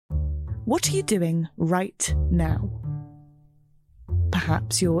What are you doing right now?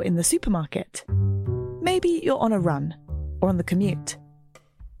 Perhaps you're in the supermarket. Maybe you're on a run or on the commute.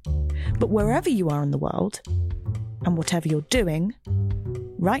 But wherever you are in the world, and whatever you're doing,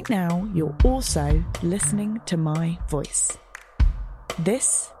 right now you're also listening to my voice.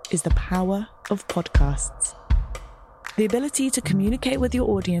 This is the power of podcasts. The ability to communicate with your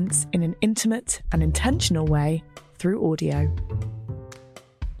audience in an intimate and intentional way through audio.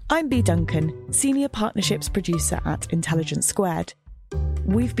 I'm Bea Duncan, Senior Partnerships Producer at Intelligence Squared.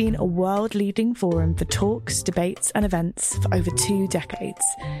 We've been a world-leading forum for talks, debates and events for over 2 decades.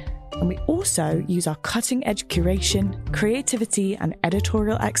 And we also use our cutting-edge curation, creativity and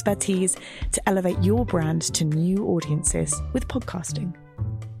editorial expertise to elevate your brand to new audiences with podcasting.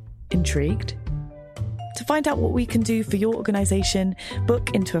 Intrigued? To find out what we can do for your organisation,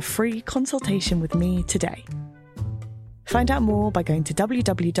 book into a free consultation with me today. Find out more by going to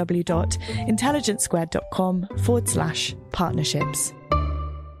www.intelligencesquared.com/partnerships.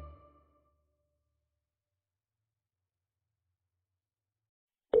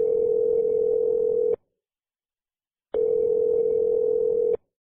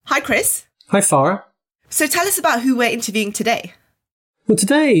 Hi, Chris. Hi, Farah. So tell us about who we're interviewing today. Well,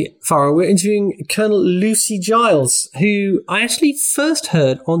 today, Farah, we're interviewing Colonel Lucy Giles, who I actually first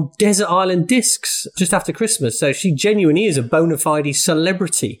heard on Desert Island Discs just after Christmas. So she genuinely is a bona fide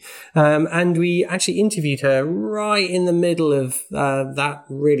celebrity. And we actually interviewed her right in the middle of that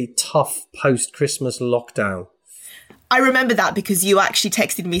really tough post-Christmas lockdown. I remember that because you actually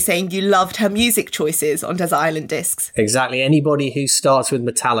texted me saying you loved her music choices on Desert Island Discs. Exactly. Anybody who starts with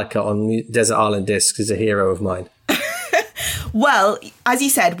Metallica on Desert Island Discs is a hero of mine. Well, as you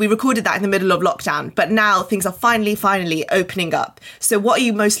said, we recorded that in the middle of lockdown, but now things are finally opening up. So what are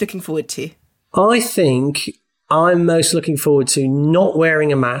you most looking forward to? I think I'm most looking forward to not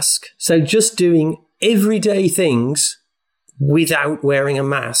wearing a mask. So just doing everyday things without wearing a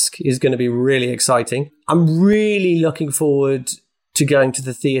mask is going to be really exciting. I'm really looking forward to going to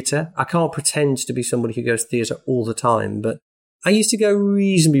the theatre. I can't pretend to be somebody who goes to theatre all the time, but I used to go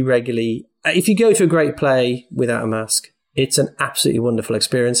reasonably regularly. If you go to a great play without a mask, it's an absolutely wonderful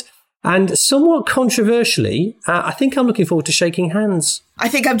experience. And somewhat controversially, I think I'm looking forward to shaking hands. I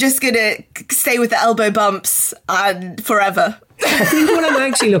think I'm just going to stay with the elbow bumps forever. I think what I'm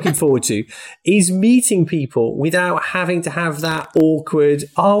actually looking forward to is meeting people without having to have that awkward,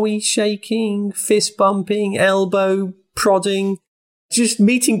 are we shaking, fist bumping, elbow prodding? Just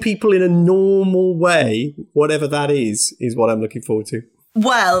meeting people in a normal way, whatever that is what I'm looking forward to.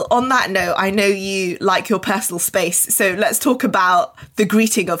 Well, on that note, I know you like your personal space, so let's talk about the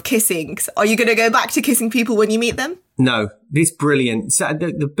greeting of kissing. Are you going to go back to kissing people when you meet them? No, it's brilliant. So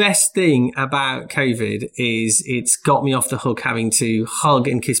the best thing about COVID is it's got me off the hook having to hug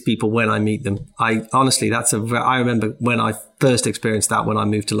and kiss people when I meet them. I remember when I first experienced that when I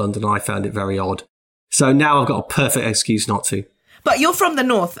moved to London, I found it very odd. So now I've got a perfect excuse not to. But you're from the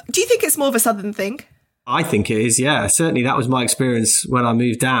north. Do you think it's more of a southern thing? I think it is, yeah. Certainly that was my experience when I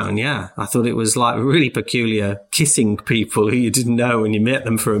moved down, yeah. I thought it was like really peculiar kissing people who you didn't know when you met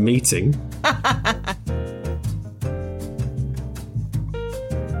them for a meeting.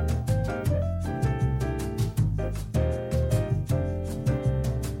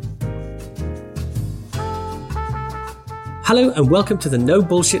 Hello and welcome to the No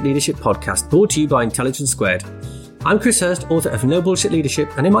Bullshit Leadership Podcast, brought to you by Intelligence Squared. I'm Chris Hurst, author of No Bullshit Leadership,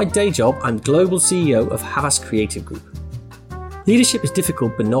 and in my day job, I'm Global CEO of Havas Creative Group. Leadership is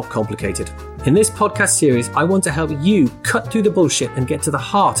difficult but not complicated. In this podcast series, I want to help you cut through the bullshit and get to the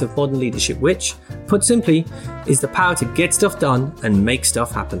heart of modern leadership, which, put simply, is the power to get stuff done and make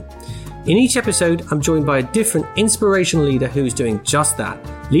stuff happen. In each episode, I'm joined by a different inspirational leader who is doing just that,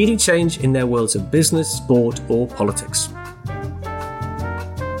 leading change in their worlds of business, sport, or politics.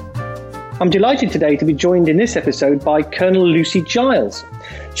 I'm delighted today to be joined in this episode by Colonel Lucy Giles.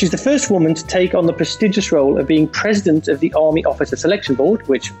 She's the first woman to take on the prestigious role of being President of the Army Officer Selection Board,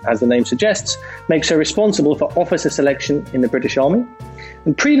 which, as the name suggests, makes her responsible for officer selection in the British Army.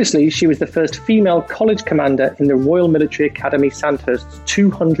 And previously, she was the first female college commander in the Royal Military Academy Sandhurst's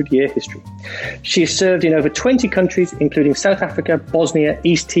 200-year history. She has served in over 20 countries, including South Africa, Bosnia,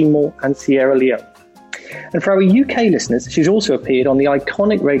 East Timor and Sierra Leone. And for our UK listeners, she's also appeared on the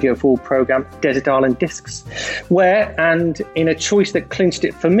iconic Radio 4 programme Desert Island Discs, where, and in a choice that clinched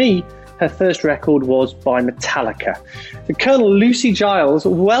it for me, her first record was by Metallica. So Colonel Lucy Giles,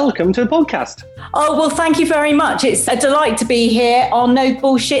 welcome to the podcast. Oh, well, thank you very much. It's a delight to be here on No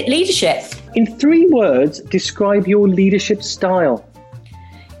Bullshit Leadership. In 3 words, describe your leadership style.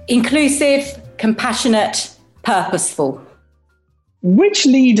 Inclusive, compassionate, purposeful. Which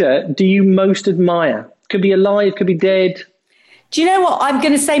leader do you most admire? Could be alive, could be dead. Do you know what? I'm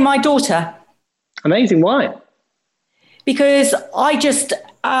going to say my daughter. Amazing. Why? Because I just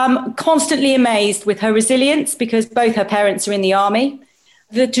constantly amazed with her resilience, because both her parents are in the army.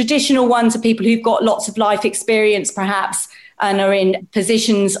 The traditional ones are people who've got lots of life experience, perhaps, and are in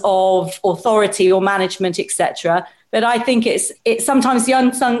positions of authority or management, etc. But I think it's sometimes the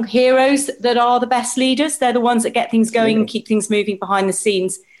unsung heroes that are the best leaders. They're the ones that get things going and keep things moving behind the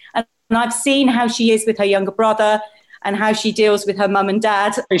scenes. And I've seen how she is with her younger brother and how she deals with her mum and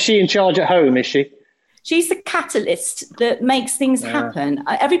dad. Is she in charge at home, is she? She's the catalyst that makes things happen.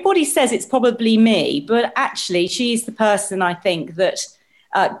 Everybody says it's probably me, but actually she's the person, I think, that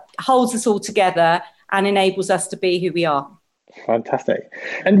holds us all together and enables us to be who we are. Fantastic.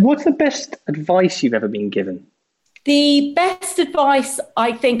 And what's the best advice you've ever been given? The best advice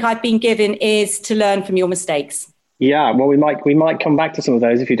I think I've been given is to learn from your mistakes. Yeah, well, we might come back to some of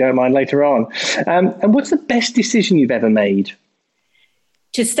those if you don't mind later on. And what's the best decision you've ever made?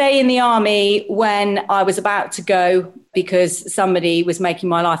 To stay in the army when I was about to go, because somebody was making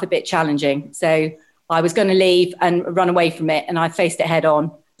my life a bit challenging. So I was going to leave and run away from it, and I faced it head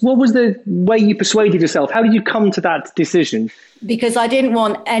on. What was the way you persuaded yourself? How did you come to that decision? Because I didn't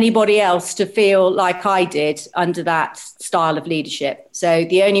want anybody else to feel like I did under that style of leadership. So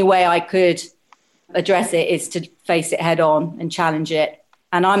the only way I could address it is to face it head on and challenge it.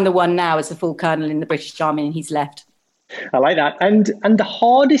 And I'm the one now as a full colonel in the British Army, and he's left. I like that. And the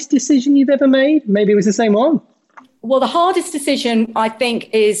hardest decision you've ever made? Maybe it was the same one. Well, the hardest decision, I think,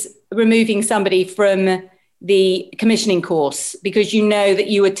 is removing somebody from the commissioning course, because you know that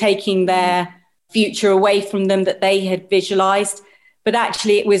you were taking their future away from them that they had visualized. But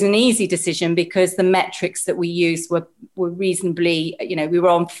actually, it was an easy decision because the metrics that we used were reasonably, we were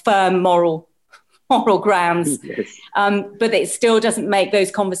on firm moral grounds. Yes. But it still doesn't make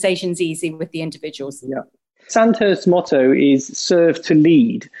those conversations easy with the individuals. Yeah. Sandhurst's motto is serve to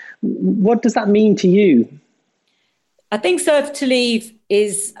lead. What does that mean to you? I think serve to lead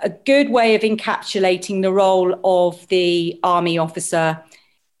is a good way of encapsulating the role of the army officer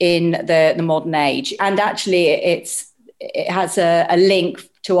in the modern age. And actually, it has a link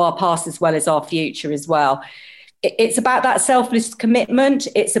to our past as well as our future as well. It's about that selfless commitment.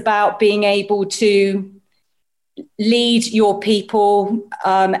 It's about being able to lead your people,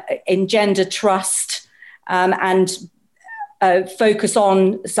 engender trust, and focus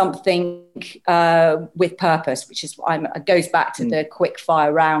on something with purpose, which is it goes back to the quick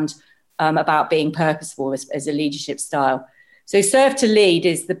fire round about being purposeful as a leadership style. So serve to lead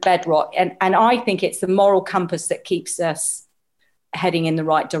is the bedrock. And I think it's the moral compass that keeps us heading in the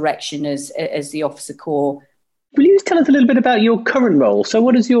right direction as the officer corps. Will you tell us a little bit about your current role? So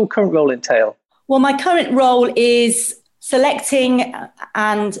what does your current role entail? Well, my current role is selecting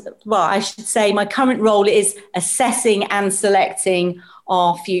my current role is assessing and selecting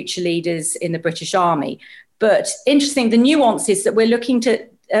our future leaders in the British Army. But interesting, the nuance is that we're looking to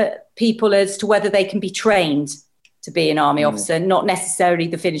people as to whether they can be trained to be an army officer, not necessarily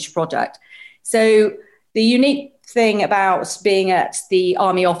the finished product. So the unique thing about being at the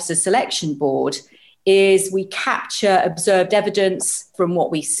Army Officer Selection Board is we capture observed evidence from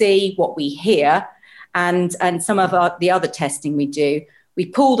what we see, what we hear, and some of the other testing we do. We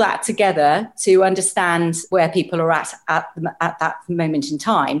pull that together to understand where people are at that moment in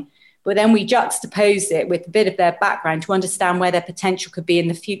time. But then we juxtapose it with a bit of their background to understand where their potential could be in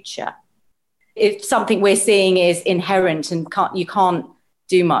the future. If something we're seeing is inherent and you can't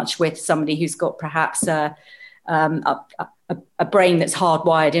do much with somebody who's got perhaps a brain that's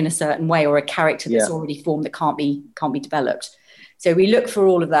hardwired in a certain way, or a character that's already formed that can't be developed. So we look for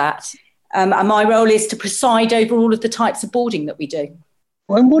all of that. And my role is to preside over all of the types of boarding that we do.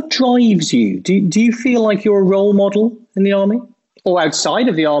 And what drives you? Do you feel like you're a role model in the army? Or outside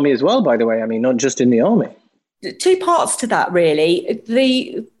of the army as well, by the way? I mean, not just in the army. Two parts to that, really.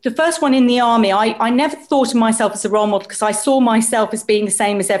 The first one in the army, I never thought of myself as a role model because I saw myself as being the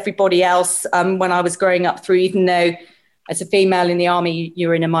same as everybody else when I was growing up through, even though as a female in the army,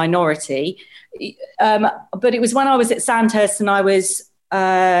 you're in a minority. But it was when I was at Sandhurst and I was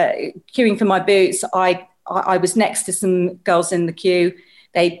queuing for my boots, I was next to some girls in the queue.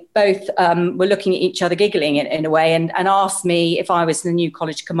 They both were looking at each other, giggling in a way, and asked me if I was the new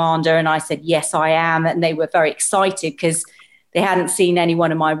college commander. And I said, yes, I am. And they were very excited because they hadn't seen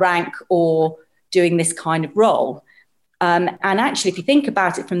anyone in my rank or doing this kind of role. And actually, if you think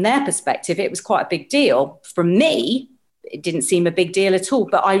about it from their perspective, it was quite a big deal. From me, it didn't seem a big deal at all.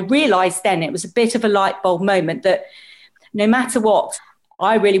 But I realised then it was a bit of a light bulb moment that no matter what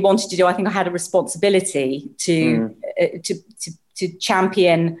I really wanted to do, I think I had a responsibility to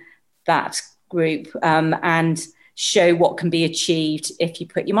champion that group and show what can be achieved if you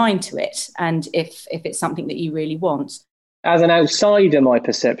put your mind to it, and if it's something that you really want. As an outsider, my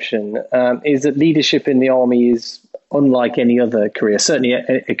perception is that leadership in the army is unlike any other career, certainly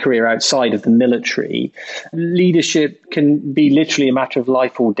a career outside of the military. Leadership can be literally a matter of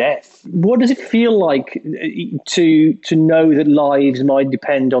life or death. What does it feel like to know that lives might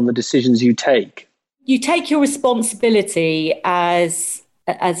depend on the decisions you take? You take your responsibility as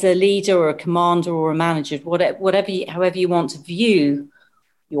a leader or a commander or a manager, however you want to view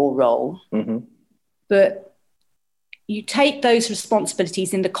your role. Mm-hmm. But you take those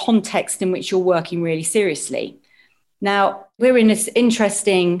responsibilities in the context in which you're working really seriously. Now, we're in this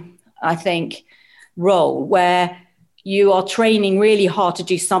interesting, I think, role where you are training really hard to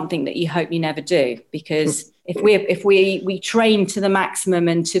do something that you hope you never do. Because if we train to the maximum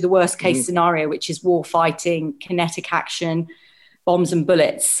and to the worst case scenario, which is war fighting, kinetic action, bombs and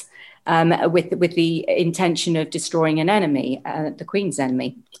bullets, with the intention of destroying an enemy, the Queen's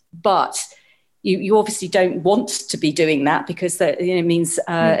enemy. But you obviously don't want to be doing that, because that means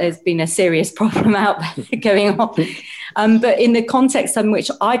there's been a serious problem out there going on. But in the context in which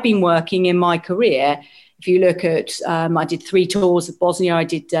I've been working in my career, if you look at, I did 3 tours of Bosnia, I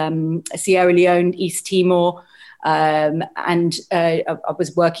did Sierra Leone, East Timor, and I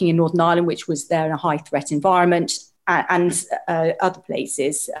was working in Northern Ireland, which was there in a high threat environment, and other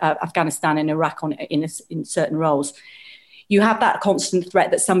places, Afghanistan and Iraq in certain roles. You have that constant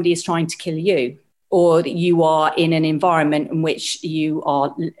threat that somebody is trying to kill you, or that you are in an environment in which you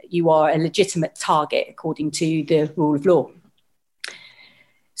are a legitimate target according to the rule of law.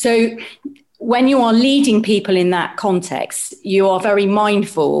 So when you are leading people in that context, you are very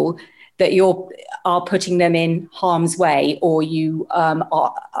mindful that you are putting them in harm's way, or you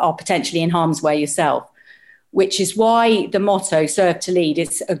are potentially in harm's way yourself, which is why the motto, Serve to Lead,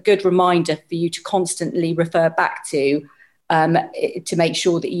 is a good reminder for you to constantly refer back to make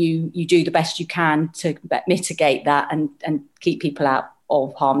sure that you do the best you can to mitigate that and keep people out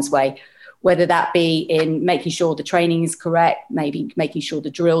of harm's way, whether that be in making sure the training is correct, maybe making sure the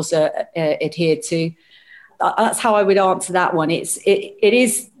drills are adhered to. That's how I would answer that one. It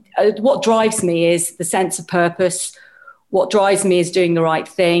is what drives me is the sense of purpose. What drives me is doing the right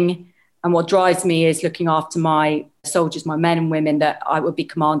thing. And what drives me is looking after my soldiers, my men and women that I would be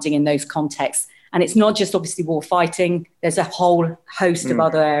commanding in those contexts. And it's not just obviously war fighting. There's a whole host of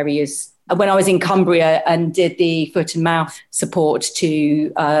other areas. When I was in Cumbria and did the foot and mouth support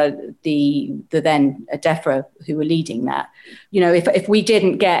to the then DEFRA, who were leading that, if we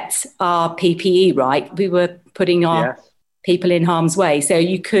didn't get our PPE right, we were putting our people in harm's way. So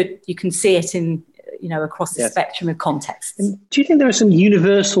you can see it in across the spectrum of contexts. And do you think there are some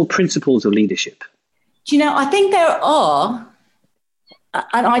universal principles of leadership? I think there are,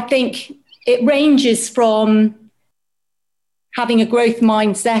 and I think it ranges from having a growth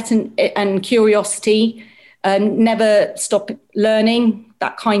mindset and curiosity and never stop learning,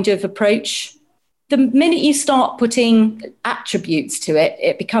 that kind of approach. The minute you start putting attributes to it,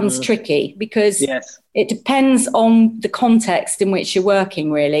 it becomes tricky, because it depends on the context in which you're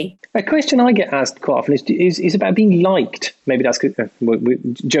working, really. A question I get asked quite often is about being liked. Maybe that's good,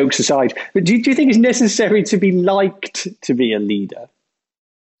 jokes aside. But do you think it's necessary to be liked to be a leader?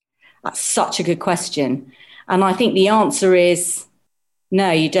 That's such a good question. And I think the answer is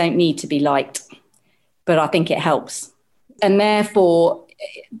no, you don't need to be liked. But I think it helps. And therefore,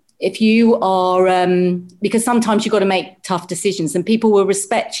 if you are, because sometimes you've got to make tough decisions, and people will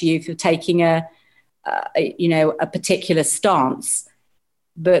respect you for taking a particular stance,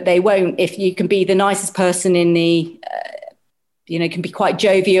 but they won't if you can be the nicest person in the, can be quite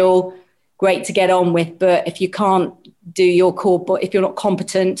jovial, great to get on with, but if you can't do your core, if you're not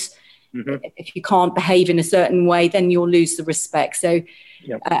competent, if you can't behave in a certain way, then you'll lose the respect. So,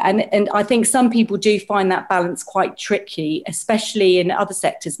 and I think some people do find that balance quite tricky, especially in other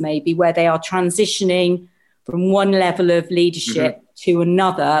sectors, maybe where they are transitioning from one level of leadership to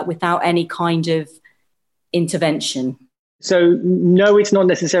another without any kind of intervention. So, no, it's not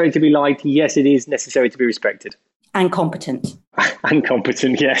necessary to be liked. Yes, it is necessary to be respected. And competent. And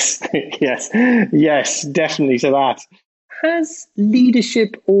competent, yes. yes, definitely to that. Has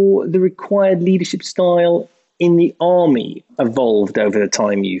leadership or the required leadership style in the army evolved over the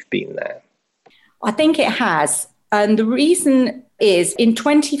time you've been there? I think it has. And the reason is in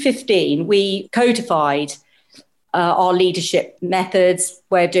 2015, we codified our leadership methods,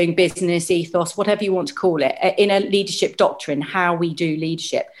 way of doing business, ethos, whatever you want to call it, in a leadership doctrine, how we do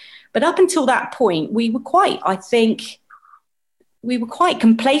leadership. But up until that point, we were quite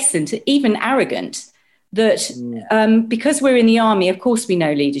complacent, even arrogant. that because we're in the army, of course we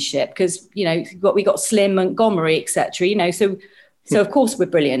know leadership, because, you know, we got Slim, Montgomery, etc. You know, so of course we're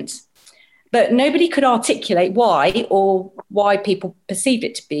brilliant. But nobody could articulate why, or why people perceived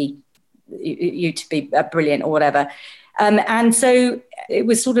it to be brilliant or whatever. And so it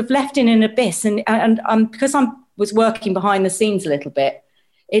was sort of left in an abyss. And because I was working behind the scenes a little bit,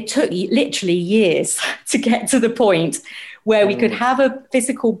 it took literally years to get to the point where we could have a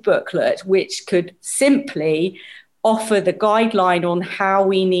physical booklet which could simply offer the guideline on how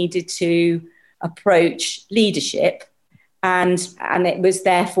we needed to approach leadership. And it was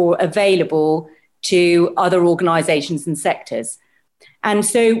therefore available to other organisations and sectors. And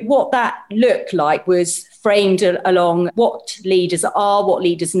so what that looked like was framed along what leaders are, what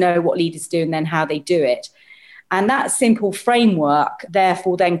leaders know, what leaders do, and then how they do it. And that simple framework,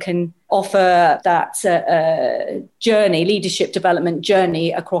 therefore, then can offer that journey, leadership development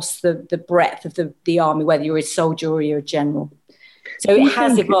journey across the breadth of the army, whether you're a soldier or you're a general. So it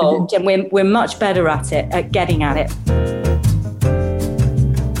has evolved, and we're much better at it, at getting at it.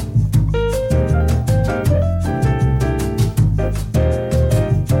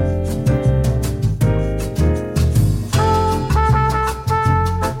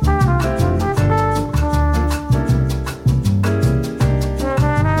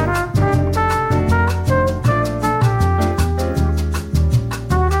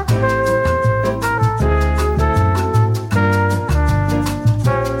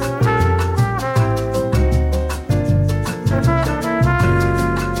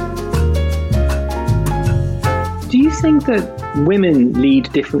 Think that women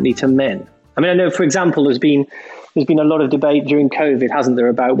lead differently to men? I mean, I know, for example, there's been a lot of debate during COVID, hasn't there,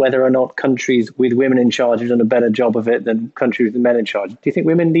 about whether or not countries with women in charge have done a better job of it than countries with men in charge. Do you think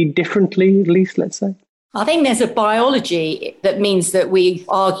women lead differently, at least, let's say? I think there's a biology that means that we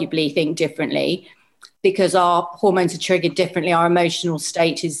arguably think differently, because our hormones are triggered differently, our emotional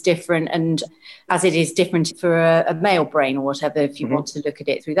state is different, and as it is different for a male brain or whatever, if you want to look at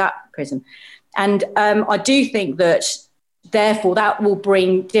it through that prism. And I do think that, therefore, that will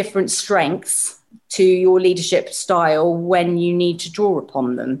bring different strengths to your leadership style when you need to draw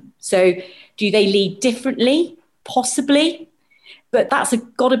upon them. So do they lead differently? Possibly. But that's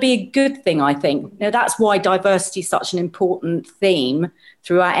got to be a good thing, I think. Now, that's why diversity is such an important theme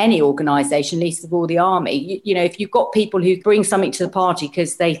throughout any organisation, least of all the army. You know, if you've got people who bring something to the party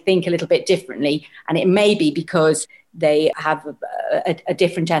because they think a little bit differently, and it may be because they have a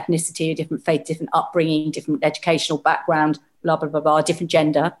different ethnicity, a different faith, different upbringing, different educational background, blah, blah, blah, blah, different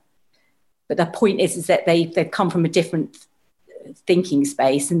gender. But the point is that they've come from a different thinking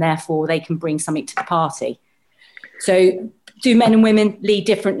space, and therefore they can bring something to the party. So do men and women lead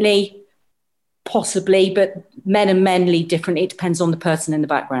differently? Possibly, but men and men lead differently. It depends on the person in the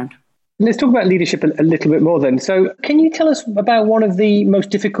background. Let's talk about leadership a little bit more then. So can you tell us about one of the most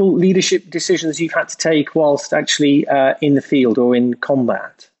difficult leadership decisions you've had to take whilst actually in the field or in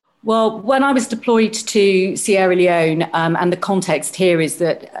combat? Well, when I was deployed to Sierra Leone, and the context here is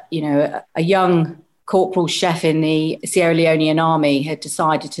that, you know, a young corporal chef in the Sierra Leonean army had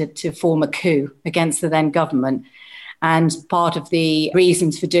decided to form a coup against the then government. And part of the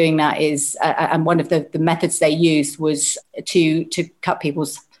reasons for doing that is, and one of the methods they used was to cut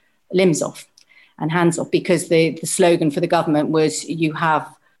people's limbs off and hands off, because the slogan for the government was, you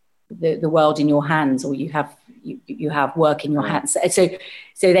have the world in your hands, or you have work in your hands. So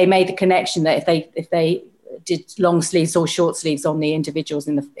they made the connection that if they did long sleeves or short sleeves on the individuals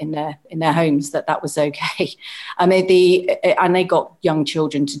in their homes, that was okay. I mean, and they got young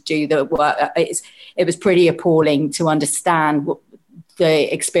children to do the work. It was pretty appalling to understand what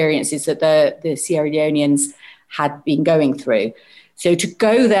the experiences that the Sierra Leoneans had been going through. So to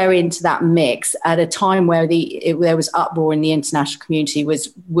go there into that mix at a time where there was uproar in the international community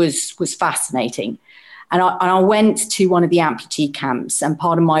was fascinating. And I went to one of the amputee camps, and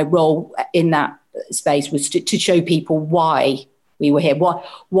part of my role in that space was to show people why we were here.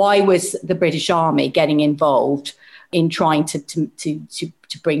 Why was the British Army getting involved in trying to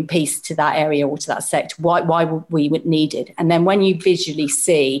bring peace to that area or to that sector? Why were we needed? And then when you visually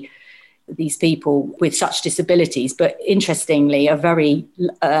see these people with such disabilities, but interestingly, a very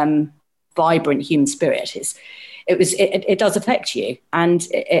vibrant human spirit, it does affect you, and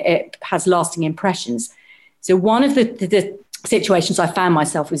it has lasting impressions. So one of the situations I found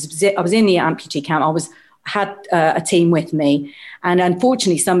myself was, I was in the amputee camp. I had a team with me, and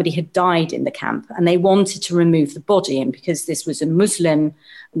unfortunately somebody had died in the camp, and they wanted to remove the body. And because this was a Muslim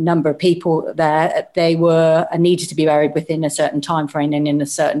number of people there, they needed to be buried within a certain time frame and in a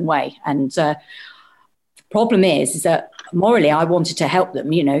certain way. And the problem is that morally I wanted to help them,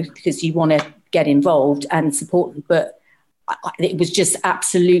 because you want to get involved and support them. But it was just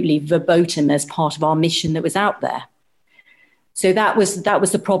absolutely verboten as part of our mission that was out there. So that was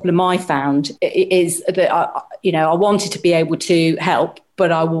the problem I found, is that I wanted to be able to help, but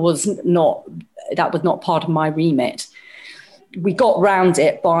that was not part of my remit. We got round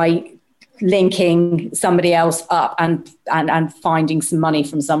it by linking somebody else up and finding some money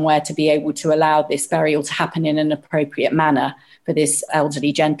from somewhere to be able to allow this burial to happen in an appropriate manner for this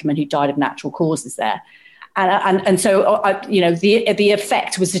elderly gentleman who died of natural causes there. And so, the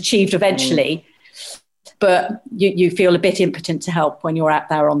effect was achieved eventually, but you feel a bit impotent to help when you're out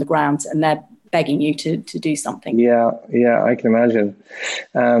there on the ground and they're begging you to do something. Yeah, I can imagine,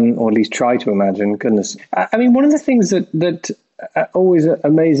 or at least try to imagine. Goodness. I mean, one of the things that always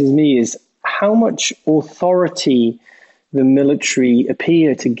amazes me is how much authority the military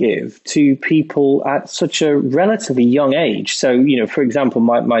appear to give to people at such a relatively young age. So, for example,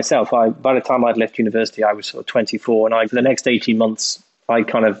 myself, by the time I'd left university, I was sort of 24, and for the next 18 months, I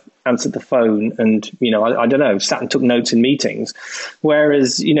kind of answered the phone and, I don't know, sat and took notes in meetings.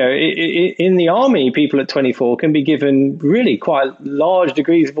 Whereas, in the army, people at 24 can be given really quite large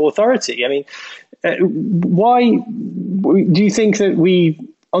degrees of authority. I mean, why do you think that we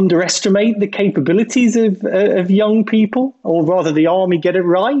underestimate the capabilities of young people, or rather the army get it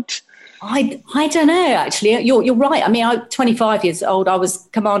right? I don't know, actually. You're right. I mean, I'm 25 years old. I was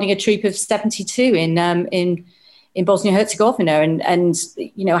commanding a troop of 72 in Bosnia-Herzegovina, and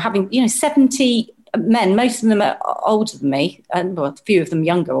having 70 men, most of them are older than me, and a few of them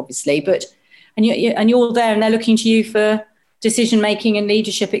younger, obviously. But and you're there, and they're looking to you for decision making and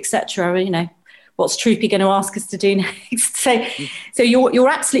leadership, etc. What's Troopy going to ask us to do next? So you're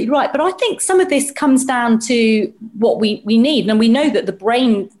absolutely right. But I think some of this comes down to what we need. And we know that the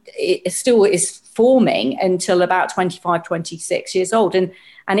brain still is forming until about 25, 26 years old. And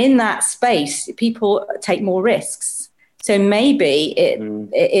in that space, people take more risks. So maybe it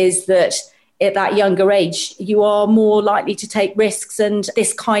is that at that younger age, you are more likely to take risks, and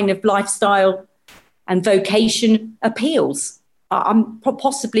this kind of lifestyle and vocation appeals. I'm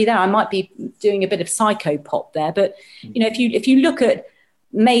possibly there. I might be doing a bit of psychopop there, but if you look at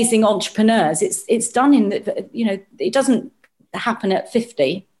amazing entrepreneurs, it's done in it doesn't happen at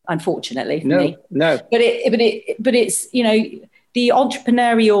 50, unfortunately for me. No. But it's the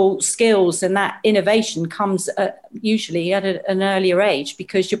entrepreneurial skills and that innovation comes usually at an earlier age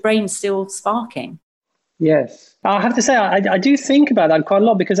because your brain's still sparking. Yes. I have to say, I do think about that quite a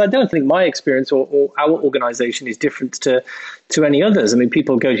lot, because I don't think my experience or our organisation is different to any others. I mean,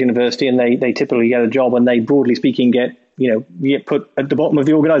 people go to university and they typically get a job, and they, broadly speaking, get put at the bottom of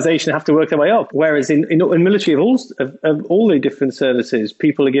the organisation and have to work their way up. Whereas in military of all the different services,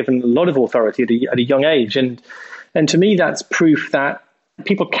 people are given a lot of authority at a young age. And to me, that's proof that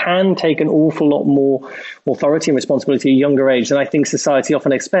people can take an awful lot more authority and responsibility at a younger age than I think society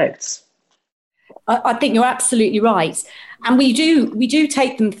often expects. I think you're absolutely right. And we do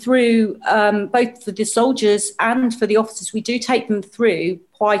take them through, both for the soldiers and for the officers, we do take them through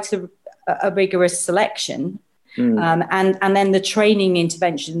quite a rigorous selection. And then the training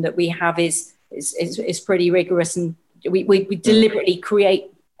intervention that we have is pretty rigorous. And we deliberately create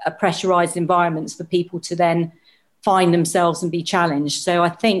pressurized environments for people to then find themselves and be challenged. So I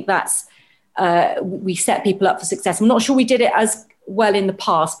think that's, we set people up for success. I'm not sure we did it as well in the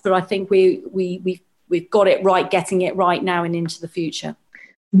past, but I think we've got it right, getting it right now and into the future.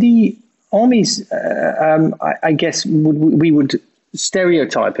 The armies, I guess, we would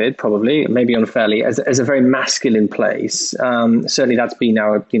stereotype it, probably, maybe unfairly, as a very masculine place. Certainly, that's been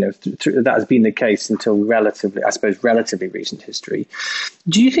that has been the case until relatively recent history.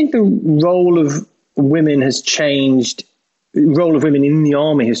 Do you think the role of women has changed? Role of women in the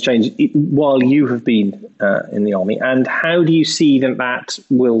army has changed while you have been in the army, and how do you see that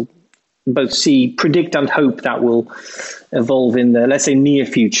will both predict and hope that will evolve in the, let's say, near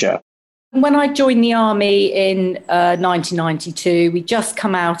future? When I joined the army in 1992, we just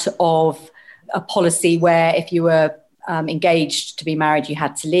come out of a policy where if you were engaged to be married, you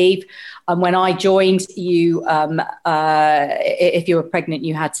had to leave. And when I joined, if you were pregnant,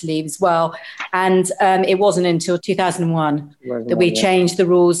 you had to leave as well. And it wasn't until 2001 that we changed the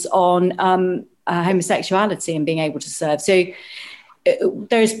rules on homosexuality and being able to serve. So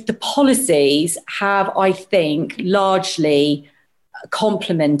the policies have, I think, largely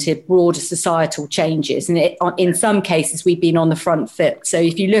complemented broader societal changes. And in some cases, we've been on the front foot. So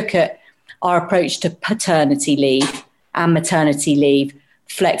if you look at our approach to paternity leave and maternity leave,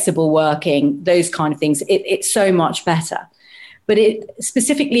 flexible working, those kind of things, it's so much better. But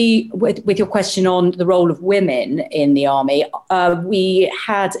specifically with your question on the role of women in the army, we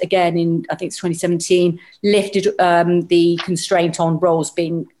had, again, in, I think it's 2017, lifted the constraint on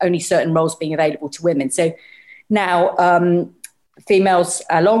only certain roles being available to women. So now females,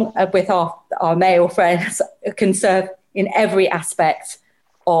 along with our male friends, can serve in every aspect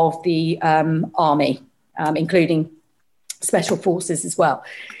of the army, including special forces as well.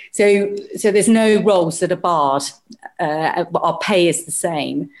 So there's no roles that are barred. Our pay is the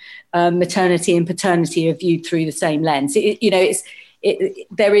same. Maternity and paternity are viewed through the same lens. There's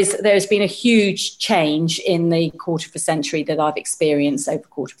been a huge change in the quarter of a century that I've experienced over a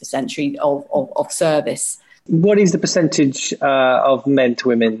quarter of a century of service. What is the percentage of men to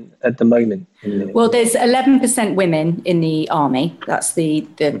women at the moment? Well, there's 11% women in the army. That's the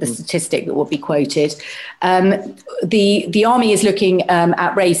statistic that will be quoted. The army is looking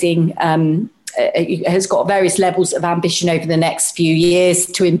at raising, has got various levels of ambition over the next few years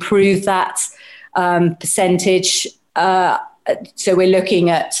to improve that percentage. So we're looking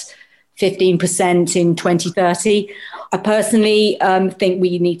at 15% in 2030. I personally think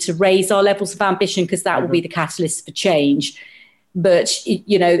we need to raise our levels of ambition because that will be the catalyst for change. But,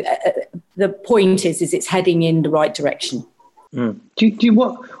 the point is it's heading in the right direction. Mm.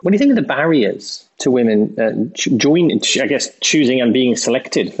 When you think of the barriers to women choosing and being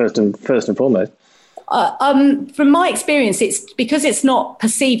selected first and foremost? From my experience, it's because it's not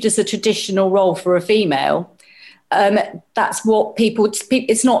perceived as a traditional role for a female. That's what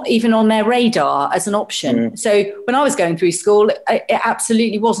it's not even on their radar as an option. So when I was going through school, it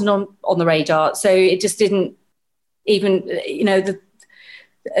absolutely wasn't on the radar. So it just didn't even, it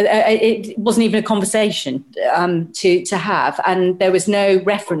wasn't even a conversation to have. And there was no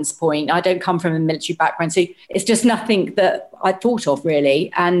reference point. I don't come from a military background. So it's just nothing that I thought of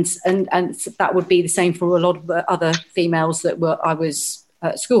really. And that would be the same for a lot of other females that I was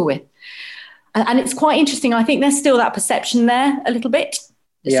at school with. And it's quite interesting. I think there's still that perception there a little bit.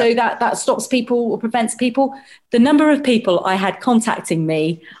 Yeah. So that stops people or prevents people. The number of people I had contacting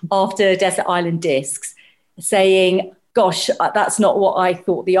me after Desert Island Discs saying, gosh, that's not what I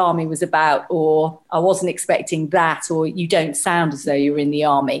thought the army was about, or I wasn't expecting that, or you don't sound as though you're in the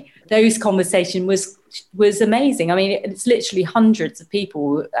army. Those conversations was amazing. I mean, it's literally hundreds of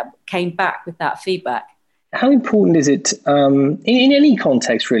people came back with that feedback. How important is it in any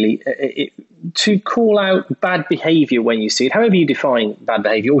context, really, to call out bad behaviour when you see it, however you define bad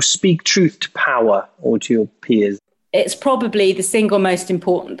behaviour, or speak truth to power or to your peers? It's probably the single most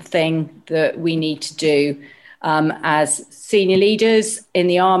important thing that we need to do as senior leaders in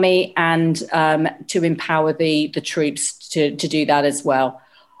the army, and to empower the troops to do that as well.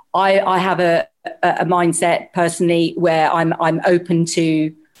 I have a mindset personally where I'm open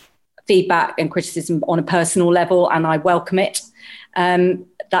to feedback and criticism on a personal level, and I welcome it.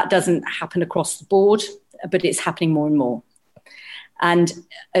 That doesn't happen across the board, but it's happening more and more. And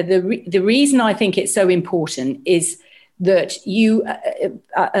the reason I think it's so important is that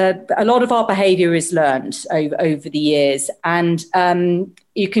a lot of our behaviour is learned over the years, and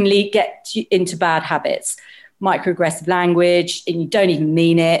you can get into bad habits, microaggressive language, and you don't even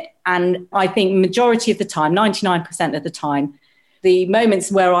mean it. And I think majority of the time, 99% of the time, the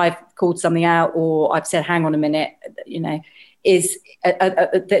moments where I've called something out or I've said, hang on a minute, is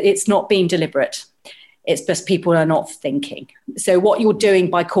it's not being deliberate. It's just people are not thinking. So what you're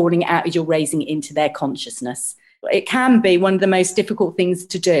doing by calling it out is you're raising it into their consciousness. It can be one of the most difficult things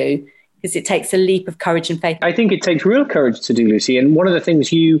to do because it takes a leap of courage and faith. I think it takes real courage to do, Lucy. And one of the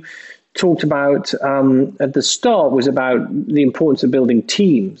things you talked about at the start was about the importance of building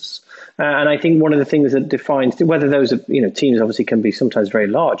teams. And I think one of the things that defines whether those are, teams obviously can be sometimes very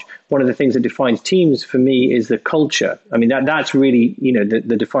large. One of the things that defines teams for me is the culture. I mean, that's really,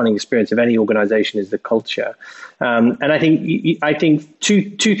 the defining experience of any organization is the culture. And I think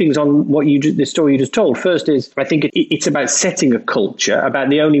two things on the story you just told. First is, I think it's about setting a culture, about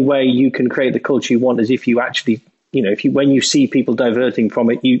the only way you can create the culture you want is if you actually, when you see people diverting from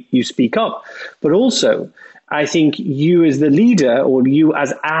it, you speak up. But also, I think you as the leader, or you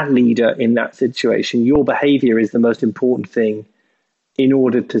as a leader in that situation, your behavior is the most important thing in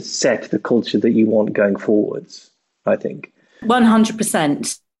order to set the culture that you want going forwards, I think.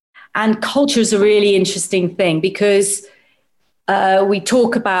 100%. And culture is a really interesting thing because we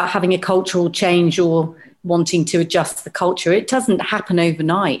talk about having a cultural change or wanting to adjust the culture. It doesn't happen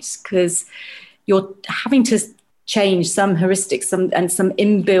overnight because you're having to change some heuristics and some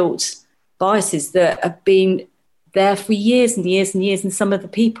inbuilt biases that have been there for years and years and years in some of the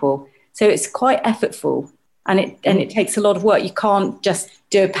people. So it's quite effortful and it takes a lot of work. You can't just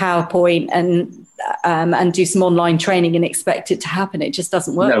do a PowerPoint and and do some online training and expect it to happen. It just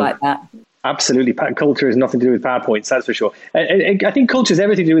doesn't work like that. Absolutely. Culture has nothing to do with PowerPoints, that's for sure. I think culture has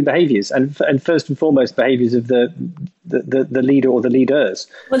everything to do with behaviours, and first and foremost, behaviours of the leader or the leaders.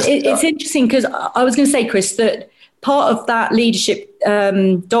 Well, it's interesting because I was going to say, Chris, that part of that leadership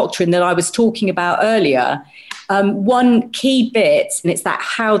doctrine that I was talking about earlier, one key bit, and it's that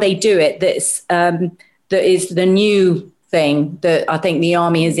how they do it, that is the new thing that I think the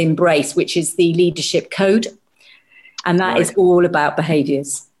Army has embraced, which is the leadership code. And that is all about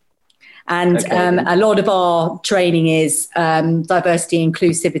behaviours. And a lot of our training is diversity,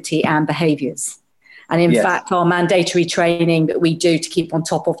 inclusivity and behaviours. And in fact, our mandatory training that we do to keep on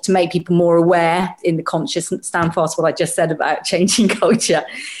top of, to make people more aware in the conscious, stand fast what I just said about changing culture,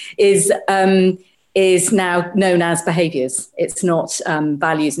 is now known as behaviours. It's not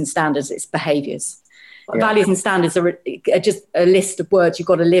values and standards, it's behaviours. Yeah. Values and standards are just a list of words. You've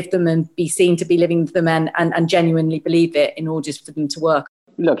got to live them and be seen to be living them and genuinely believe it in order for them to work.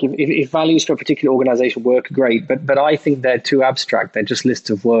 Look, if values for a particular organisation work, great, but I think they're too abstract. They're just lists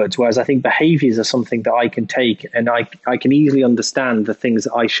of words, whereas I think behaviours are something that I can take and I can easily understand the things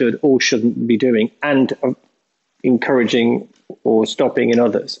that I should or shouldn't be doing and encouraging or stopping in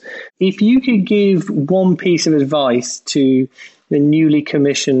others. If you could give one piece of advice to the newly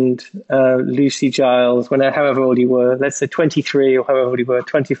commissioned Lucy Giles, however old you were, let's say 23 or however old you were,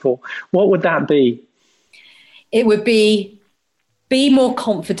 24, what would that be? It would be more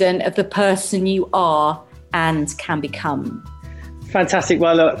confident of the person you are and can become. Fantastic.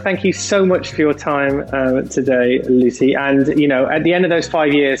 Well, look, thank you so much for your time today, Lucy. And, at the end of those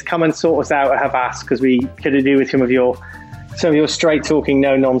 5 years, come and sort us out at Havas, because we could do with some of your straight talking,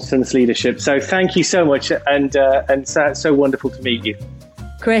 no nonsense leadership. So thank you so much. And so wonderful to meet you.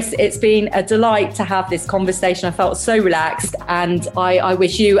 Chris, it's been a delight to have this conversation. I felt so relaxed, and I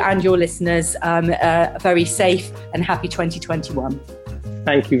wish you and your listeners a very safe and happy 2021.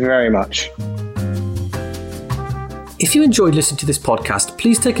 Thank you very much. If you enjoyed listening to this podcast,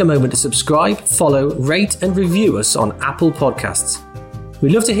 please take a moment to subscribe, follow, rate and review us on Apple Podcasts.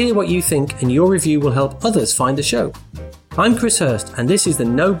 We'd love to hear what you think, and your review will help others find the show. I'm Chris Hurst, and this is the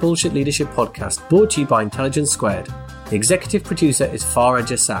No Bullshit Leadership Podcast, brought to you by Intelligence Squared. The executive producer is Farah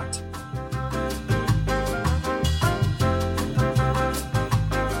Jassat.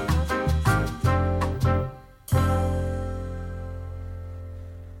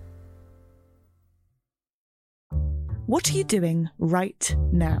 What are you doing right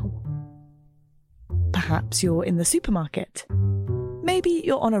now? Perhaps you're in the supermarket. Maybe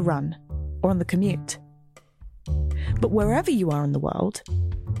you're on a run or on the commute. But wherever you are in the world,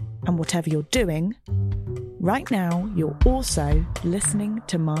 and whatever you're doing, right now you're also listening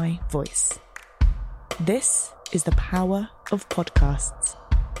to my voice. This is the power of podcasts.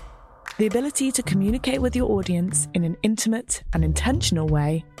 The ability to communicate with your audience in an intimate and intentional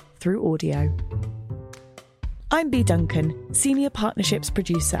way through audio. I'm Bea Duncan, Senior Partnerships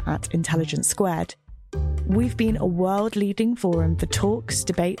Producer at Intelligence Squared. We've been a world-leading forum for talks,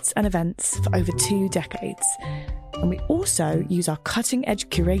 debates and events for over 2 decades. And we also use our cutting-edge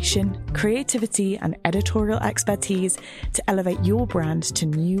curation, creativity and editorial expertise to elevate your brand to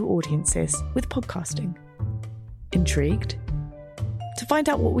new audiences with podcasting. Intrigued? To find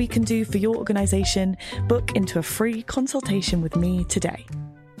out what we can do for your organisation, book into a free consultation with me today.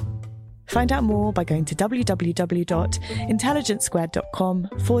 Find out more by going to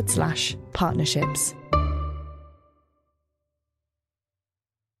www.intelligencesquared.com/partnerships.